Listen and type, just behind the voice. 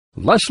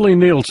Leslie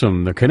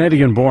Nielsen, the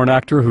Canadian-born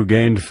actor who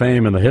gained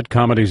fame in the hit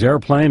comedies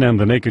Airplane and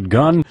The Naked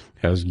Gun,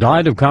 has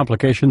died of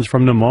complications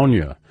from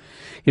pneumonia.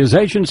 His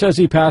agent says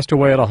he passed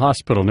away at a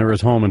hospital near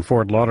his home in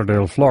Fort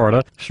Lauderdale,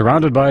 Florida,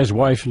 surrounded by his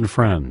wife and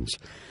friends.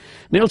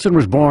 Nielsen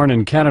was born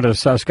in Canada's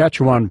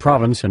Saskatchewan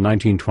province in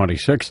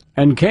 1926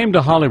 and came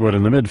to Hollywood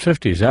in the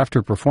mid-50s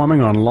after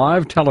performing on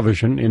live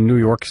television in New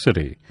York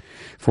City.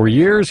 For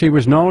years, he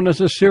was known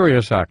as a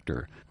serious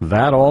actor.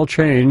 That all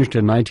changed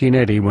in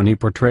 1980 when he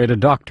portrayed a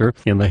doctor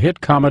in the hit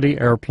comedy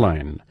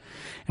Airplane.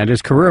 And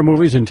his career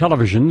movies and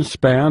television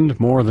spanned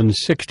more than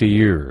 60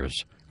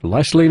 years.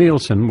 Leslie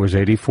Nielsen was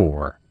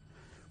 84.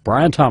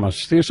 Brian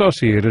Thomas, The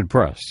Associated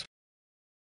Press.